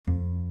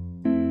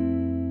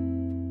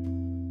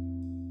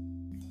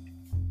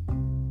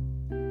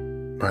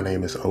My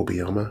name is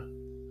Obioma,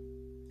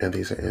 and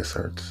these are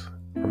inserts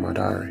from my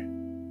diary.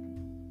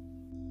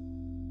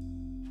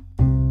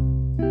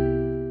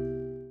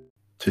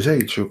 To tell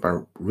you the truth,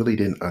 I really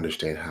didn't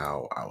understand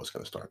how I was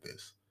going to start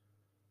this.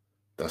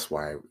 That's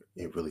why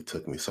it really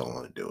took me so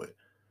long to do it.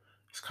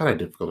 It's kind of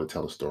difficult to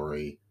tell a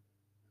story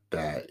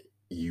that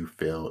you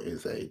feel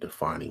is a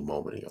defining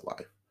moment in your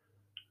life,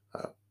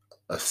 uh,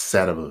 a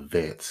set of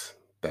events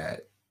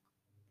that,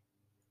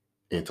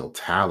 in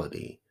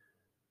totality,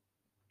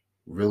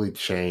 really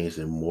changed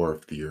and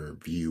morphed your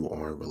view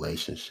on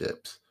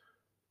relationships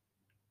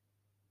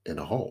in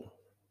a whole.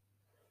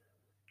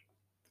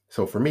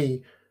 So for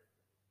me,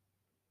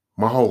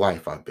 my whole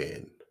life I've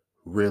been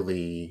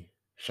really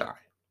shy.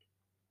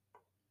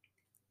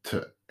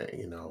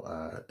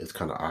 It's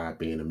kind of odd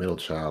being a middle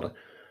child.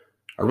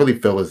 I really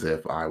feel as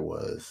if I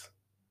was,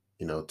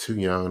 too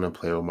young to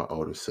play with my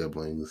older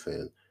siblings,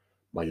 and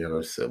my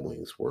younger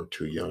siblings were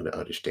too young to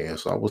understand.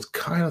 So I was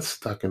kind of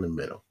stuck in the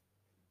middle.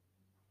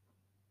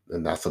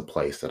 And that's a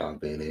place that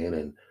I've been in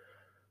and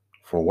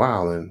for a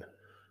while, and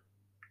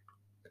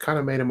kind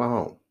of made it my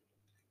home.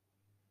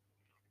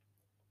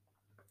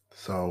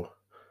 So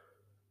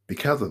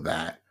because of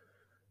that,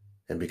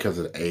 and because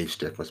of the age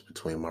difference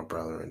between my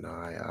brother and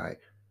I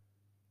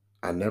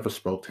never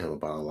spoke to him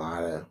about a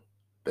lot of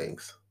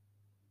things.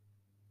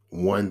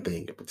 One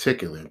thing in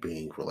particular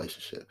being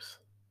relationships.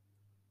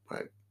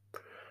 Like,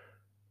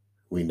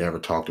 we never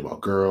talked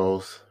about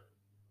girls,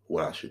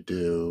 what I should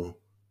do,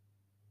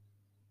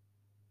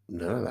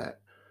 none of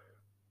that.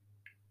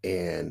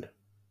 And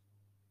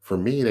for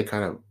me, they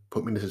kind of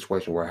put me in a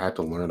situation where I had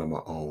to learn on my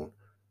own.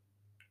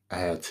 I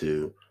had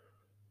to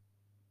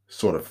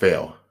sort of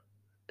fail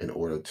in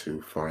order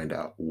to find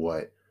out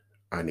what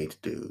I need to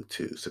do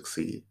to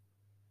succeed.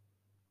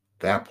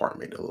 That part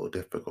made it a little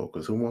difficult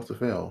because who wants to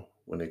fail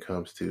when it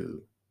comes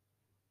to,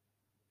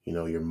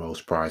 your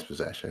most prized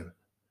possession?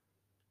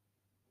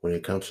 When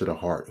it comes to the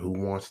heart, who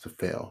wants to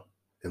fail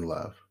in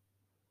love?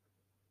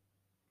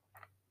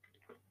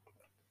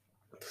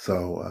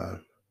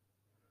 So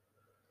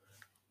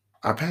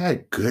I've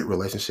had good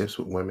relationships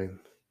with women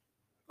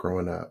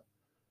growing up,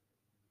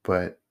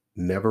 but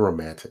never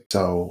romantic.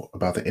 So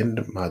about the end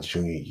of my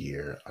junior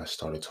year, I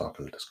started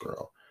talking to this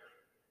girl.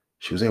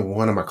 She was in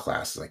one of my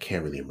classes. I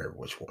can't really remember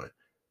which one,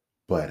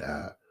 but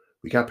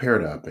we got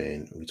paired up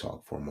and we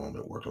talked for a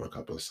moment, worked on a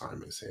couple of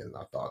assignments, and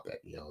I thought that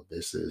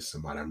this is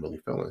somebody I'm really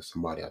feeling,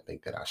 somebody I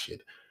think that I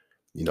should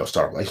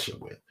start a relationship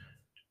with.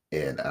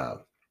 And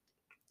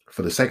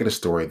for the sake of the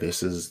story,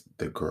 this is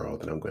the girl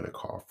that I'm going to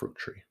call Fruit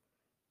Tree.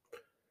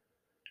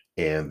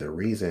 And the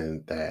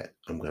reason that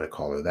I'm going to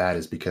call her that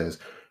is because,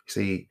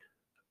 see,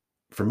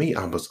 for me,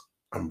 I'm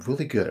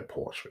really good at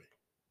poetry.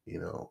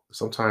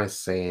 Sometimes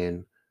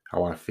saying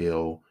how I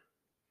feel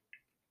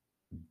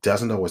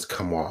doesn't always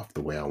come off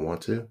the way I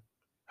want to.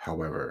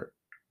 However,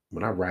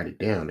 when I write it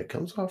down, it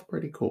comes off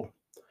pretty cool.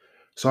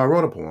 So I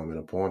wrote a poem, and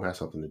the poem has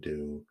something to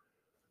do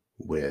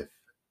with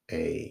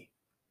a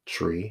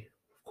tree,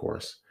 of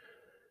course,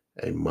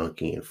 a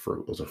monkey and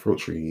fruit. It was a fruit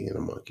tree and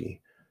a monkey.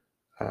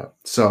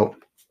 So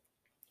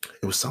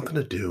it was something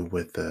to do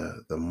with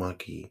the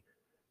monkey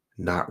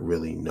not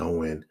really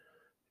knowing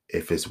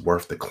if it's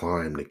worth the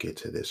climb to get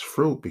to this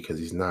fruit because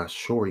he's not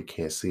sure, he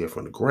can't see it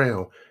from the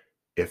ground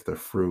if the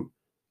fruit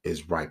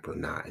is ripe or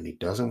not. And he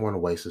doesn't want to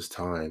waste his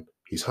time.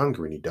 He's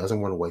hungry and he doesn't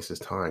want to waste his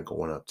time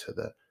going up to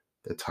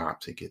the top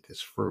to get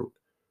this fruit.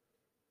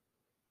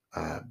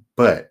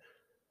 But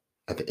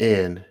at the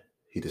end,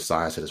 he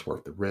decides that it's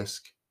worth the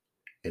risk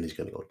and he's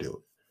going to go do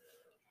it.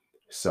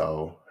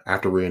 So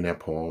after reading that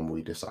poem,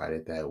 we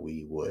decided that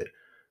we would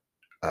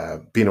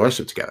be in a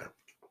relationship together.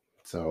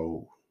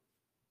 So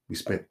we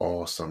spent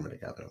all summer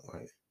together.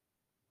 Like,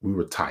 we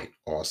were tight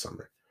all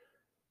summer.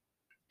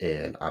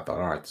 And I thought,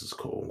 all right, this is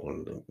cool.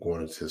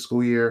 Going into the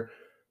school year,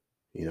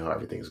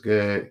 everything's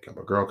good. Got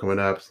my girl coming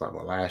up. It's like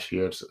my last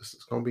year.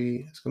 It's gonna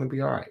be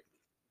all right.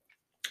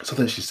 So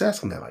then she said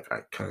something that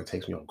like kind of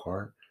takes me off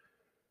guard.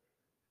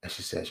 And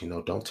she says,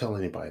 don't tell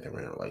anybody that we're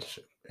in a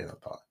relationship. And I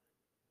thought,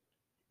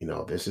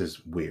 this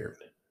is weird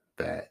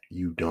that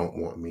you don't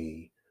want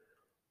me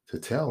to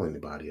tell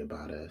anybody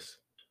about us,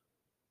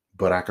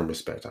 but I can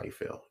respect how you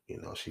feel.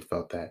 She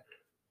felt that,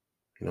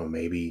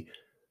 maybe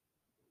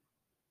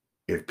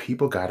if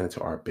people got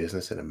into our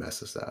business and it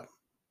messes up,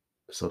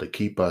 so to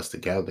keep us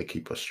together, to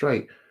keep us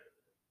straight,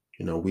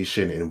 we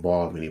shouldn't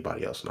involve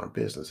anybody else in our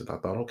business. And I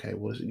thought, okay,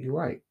 well, you're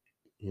right.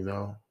 You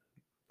know,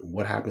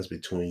 what happens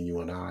between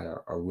you and I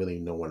are really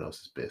no one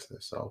else's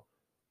business. So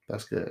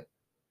that's good.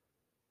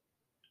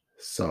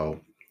 So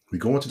we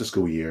go into the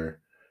school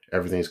year,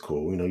 everything's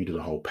cool. You do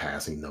the whole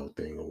passing note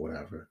thing or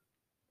whatever.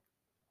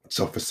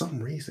 So for some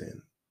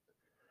reason,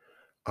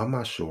 I'm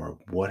not sure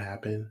what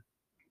happened,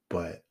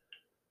 but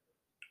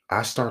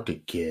I start to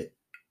get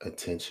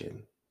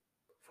attention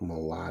from a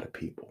lot of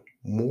people,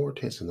 more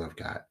attention than I've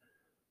got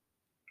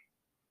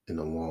in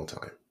a long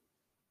time,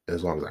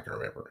 as long as I can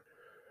remember.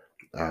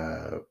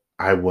 Uh,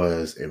 I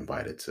was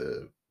invited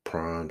to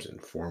proms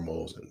and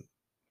formals and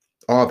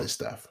all this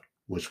stuff,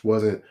 which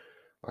wasn't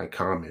like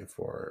common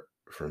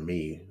for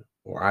me,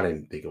 or I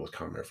didn't think it was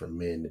common for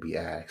men to be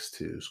asked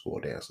to school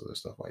dances and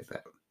stuff like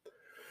that.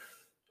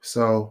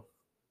 So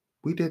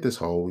we did this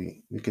whole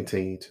we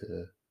continued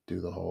to do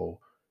the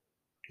whole,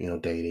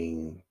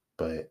 dating,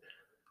 but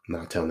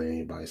not telling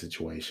anybody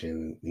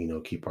situation,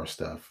 keep our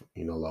stuff,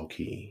 low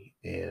key.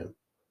 And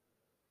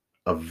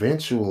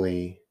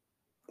eventually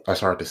I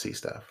started to see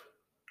stuff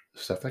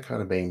that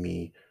kind of made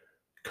me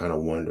kind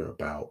of wonder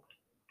about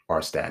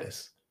our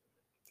status.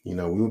 We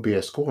would be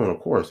at school, and of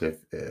course,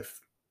 if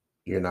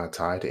you're not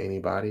tied to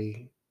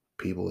anybody,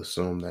 people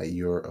assume that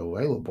you're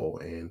available.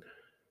 And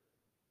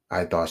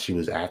I thought she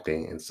was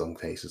acting in some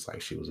cases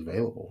like she was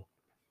available.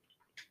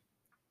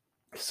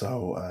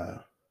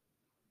 So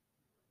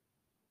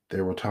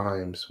there were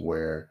times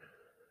where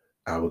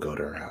I would go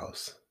to her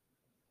house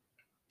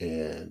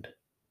and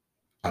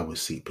I would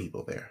see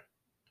people there.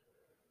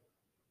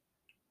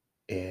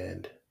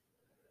 And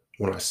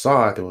when I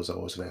saw it, there was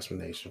always an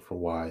explanation for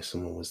why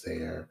someone was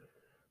there,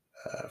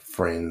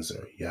 friends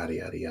or yada,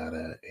 yada,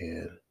 yada.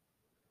 And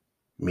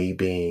me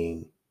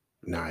being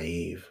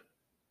naive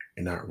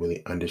and not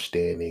really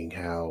understanding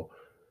how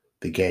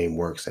the game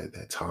works at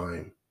that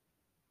time,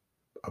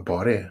 I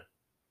bought in.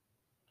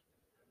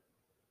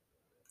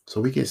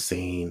 So we get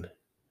seen.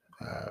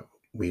 Uh,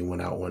 we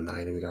went out one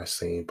night and we got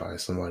seen by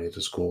somebody at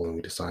the school, and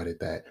we decided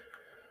that,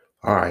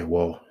 all right,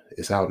 well,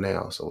 it's out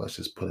now, so let's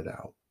just put it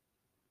out.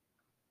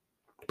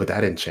 But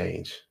that didn't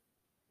change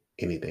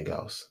anything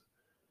else.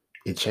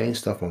 It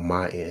changed stuff on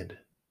my end,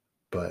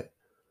 but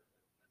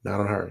not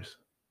on hers.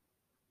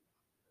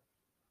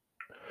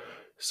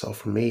 So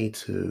for me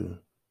to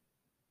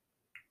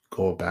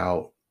go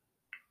about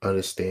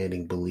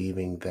understanding,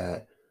 believing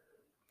that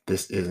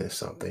this isn't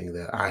something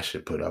that I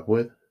should put up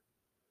with,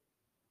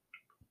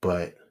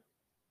 but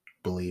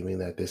believing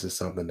that this is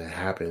something that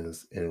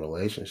happens in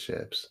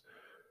relationships,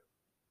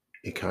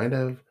 it kind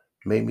of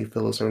made me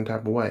feel a certain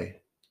type of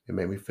way. It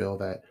made me feel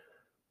that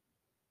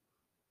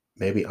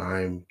maybe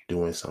I'm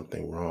doing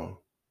something wrong.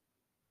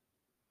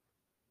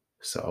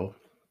 So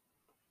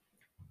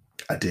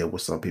I did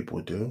what some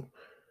people do,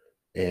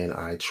 and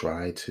I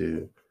tried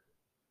to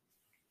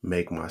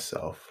make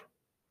myself,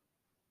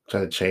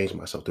 try to change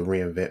myself, to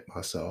reinvent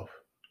myself.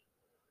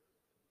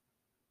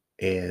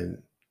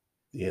 And,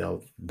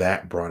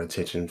 that brought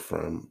attention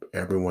from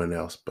everyone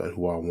else but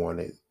who I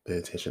wanted the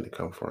attention to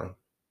come from.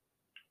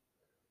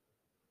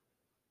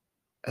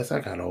 As I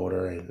got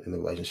older and the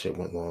relationship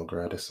went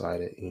longer, I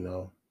decided,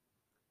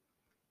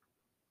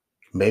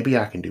 maybe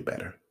I can do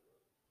better.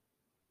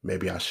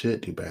 Maybe I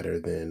should do better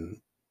than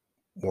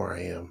where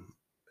I am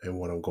and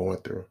what I'm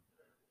going through.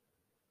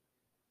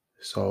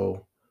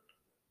 So,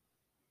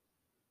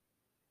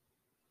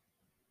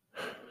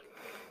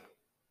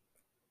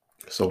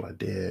 what I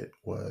did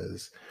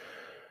was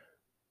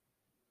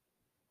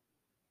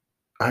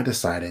I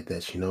decided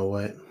that, you know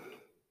what?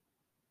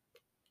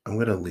 I'm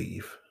going to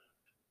leave.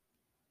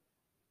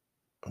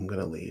 I'm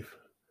going to leave.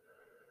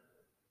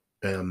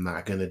 And I'm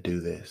not going to do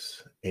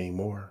this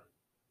anymore.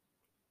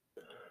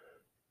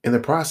 In the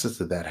process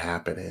of that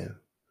happening,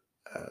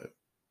 uh,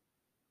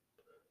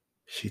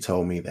 she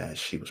told me that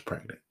she was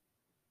pregnant.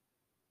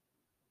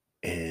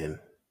 And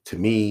to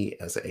me,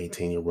 as an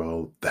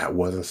 18-year-old, that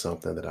wasn't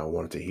something that I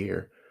wanted to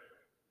hear.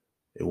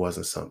 It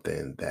wasn't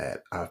something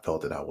that I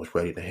felt that I was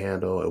ready to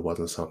handle. It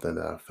wasn't something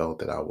that I felt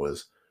that I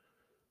was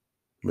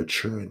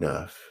mature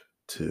enough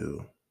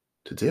to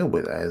deal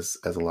with, as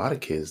a lot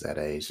of kids that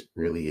age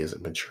really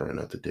isn't mature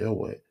enough to deal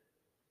with.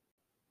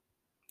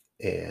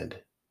 And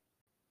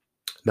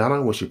not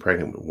only was she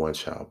pregnant with one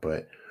child,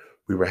 but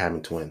we were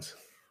having twins.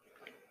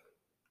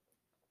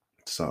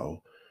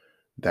 So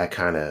that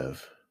kind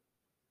of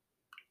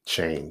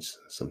changed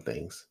some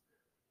things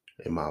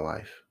in my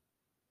life,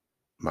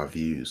 my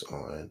views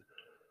on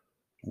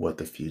what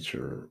the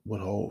future would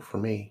hold for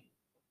me.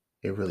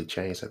 It really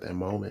changed at that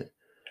moment,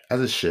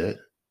 as it should.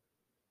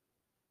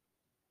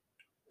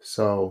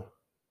 So,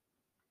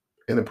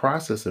 in the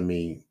process of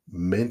me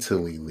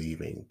mentally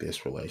leaving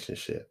this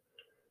relationship,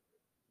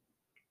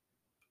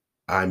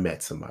 I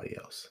met somebody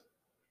else.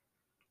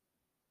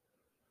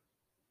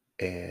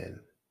 And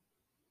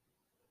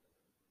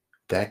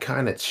that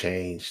kind of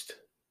changed.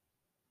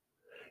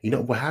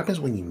 What happens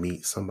when you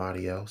meet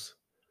somebody else?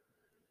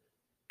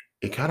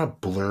 It kind of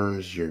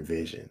blurs your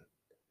vision,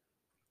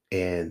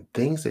 and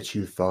things that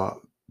you thought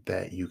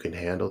that you can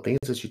handle, things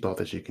that you thought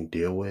that you can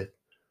deal with,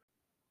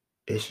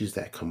 issues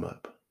that come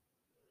up,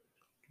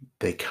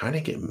 they kind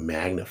of get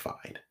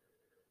magnified.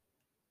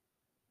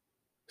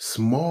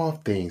 Small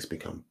things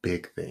become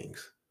big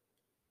things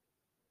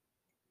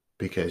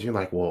because you're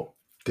like, well,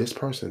 this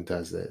person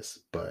does this,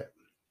 but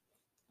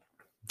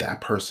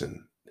that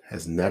person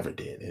has never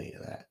did any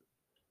of that.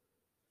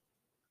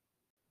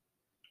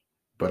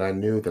 But I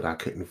knew that I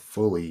couldn't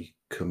fully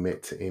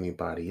commit to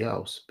anybody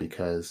else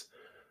because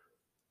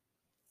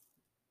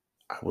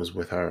I was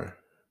with her,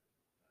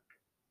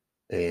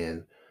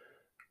 and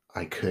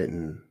I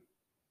couldn't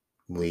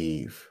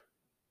leave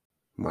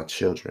my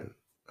children.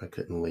 I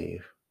couldn't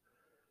leave.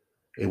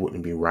 It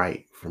wouldn't be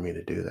right for me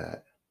to do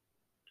that.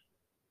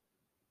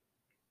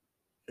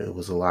 It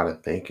was a lot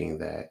of thinking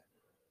that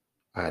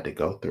I had to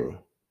go through.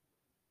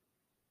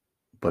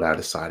 But I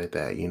decided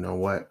that, you know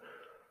what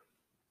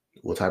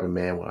type of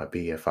man would I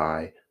be if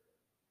I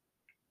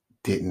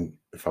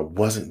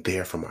wasn't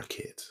there for my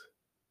kids?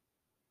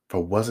 If I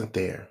wasn't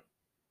there,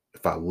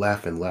 if I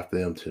left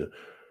them to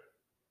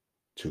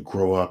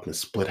grow up in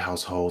split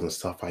households and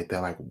stuff like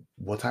that, like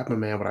what type of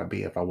man would I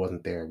be if I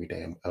wasn't there every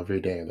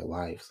day of their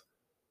lives?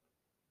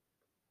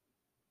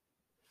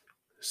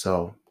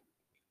 So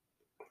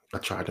I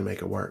tried to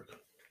make it work.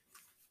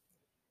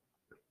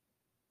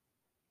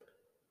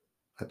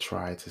 I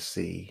tried to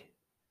see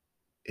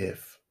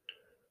if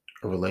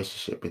a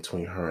relationship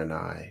between her and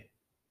I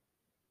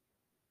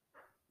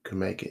could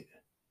make it.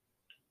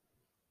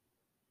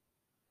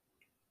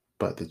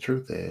 But the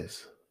truth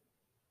is,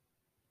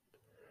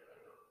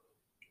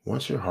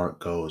 once your heart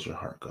goes, your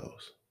heart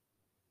goes.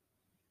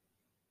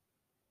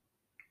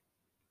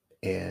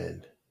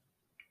 And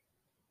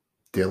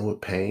dealing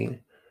with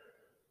pain,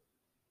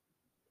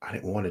 I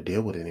didn't want to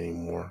deal with it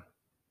anymore.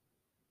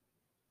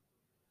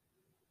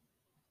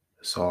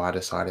 So I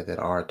decided that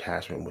our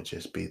attachment would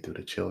just be through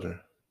the children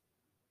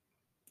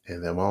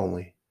and them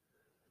only.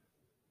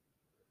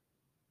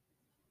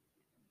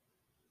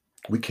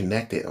 We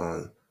connected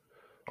on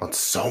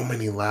so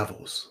many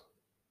levels.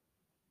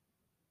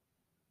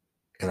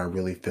 And I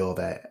really feel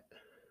that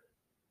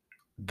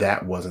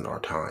that wasn't our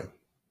time.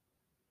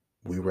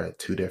 We were at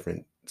two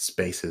different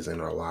spaces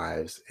in our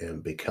lives.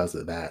 And because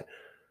of that,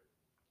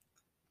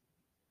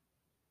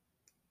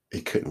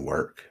 it couldn't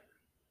work.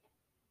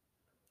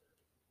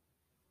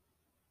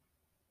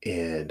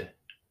 And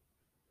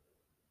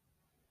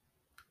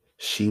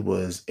she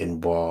was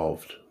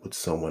involved with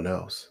someone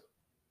else,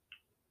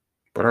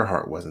 but her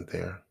heart wasn't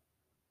there.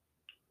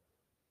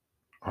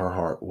 Her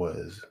heart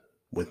was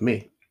with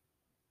me.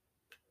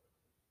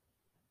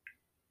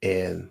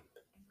 And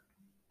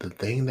the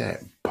thing that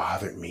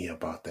bothered me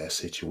about that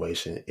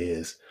situation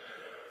is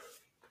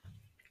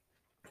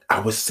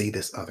I would see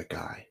this other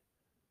guy,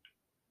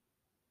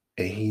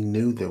 and he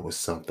knew there was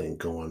something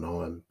going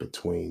on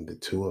between the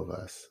two of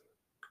us.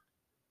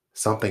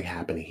 Something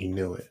happening. He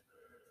knew it.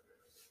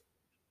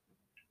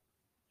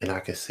 And I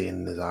could see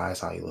in his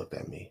eyes how he looked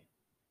at me.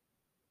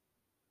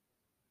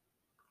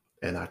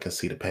 And I could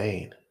see the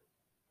pain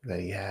that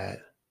he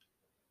had.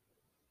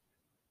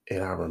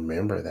 And I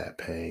remember that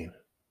pain.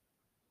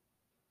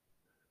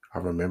 I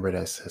remember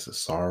that sense of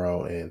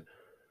sorrow. And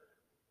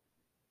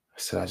I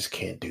said, I just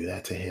can't do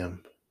that to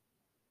him.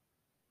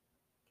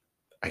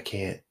 I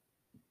can't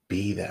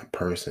be that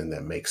person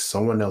that makes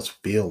someone else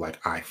feel like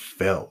I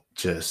felt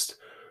just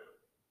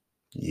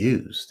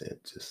used and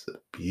just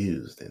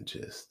abused and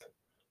just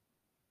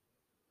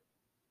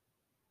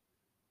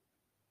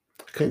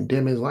I couldn't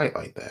dim his light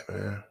like that,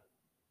 man.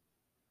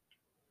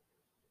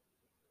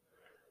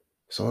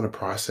 So in the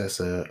process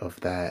of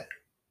that,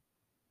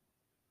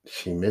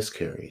 she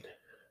miscarried.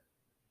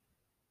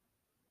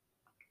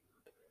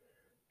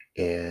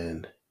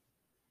 And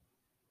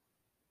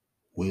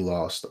we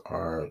lost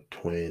our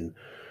twin.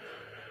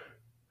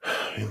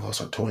 We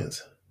lost our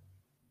twins.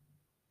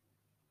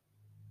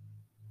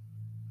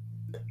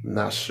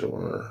 Not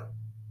sure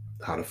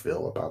how to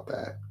feel about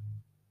that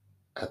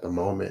at the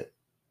moment.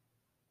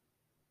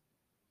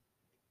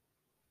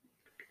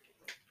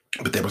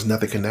 But there was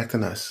nothing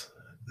connecting us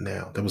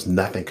now. There was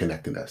nothing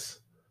connecting us.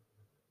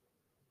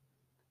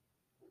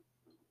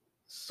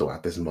 So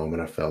at this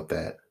moment, I felt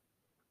that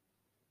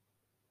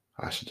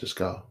I should just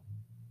go.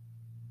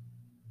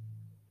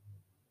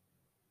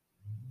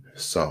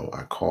 So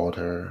I called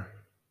her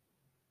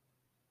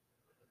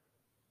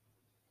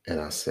and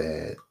I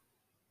said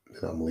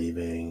that I'm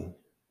leaving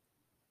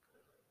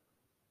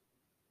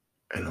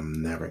and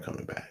I'm never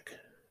coming back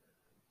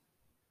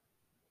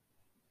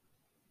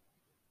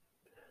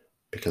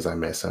because I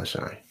met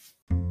Sunshine.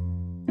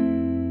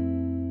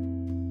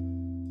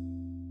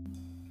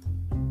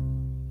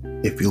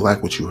 If you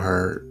like what you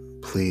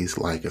heard, please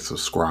like and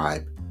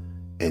subscribe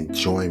and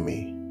join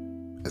me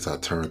as I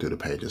turn through the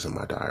pages of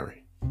my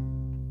diary.